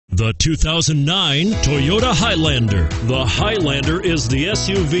The 2009 Toyota Highlander. The Highlander is the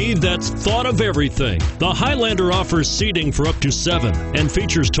SUV that's thought of everything. The Highlander offers seating for up to 7 and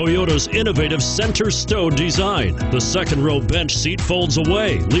features Toyota's innovative center stow design. The second row bench seat folds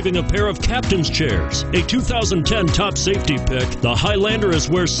away, leaving a pair of captain's chairs. A 2010 top safety pick, the Highlander is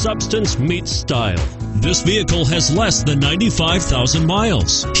where substance meets style. This vehicle has less than 95,000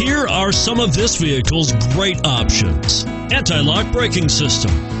 miles. Here are some of this vehicle's great options: anti-lock braking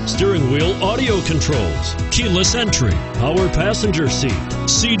system, steering wheel audio controls, keyless entry, power passenger seat,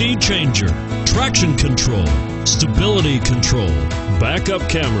 CD changer, traction control, stability control, backup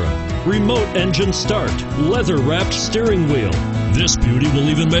camera, remote engine start, leather-wrapped steering wheel. This beauty will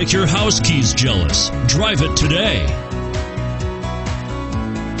even make your house keys jealous. Drive it today.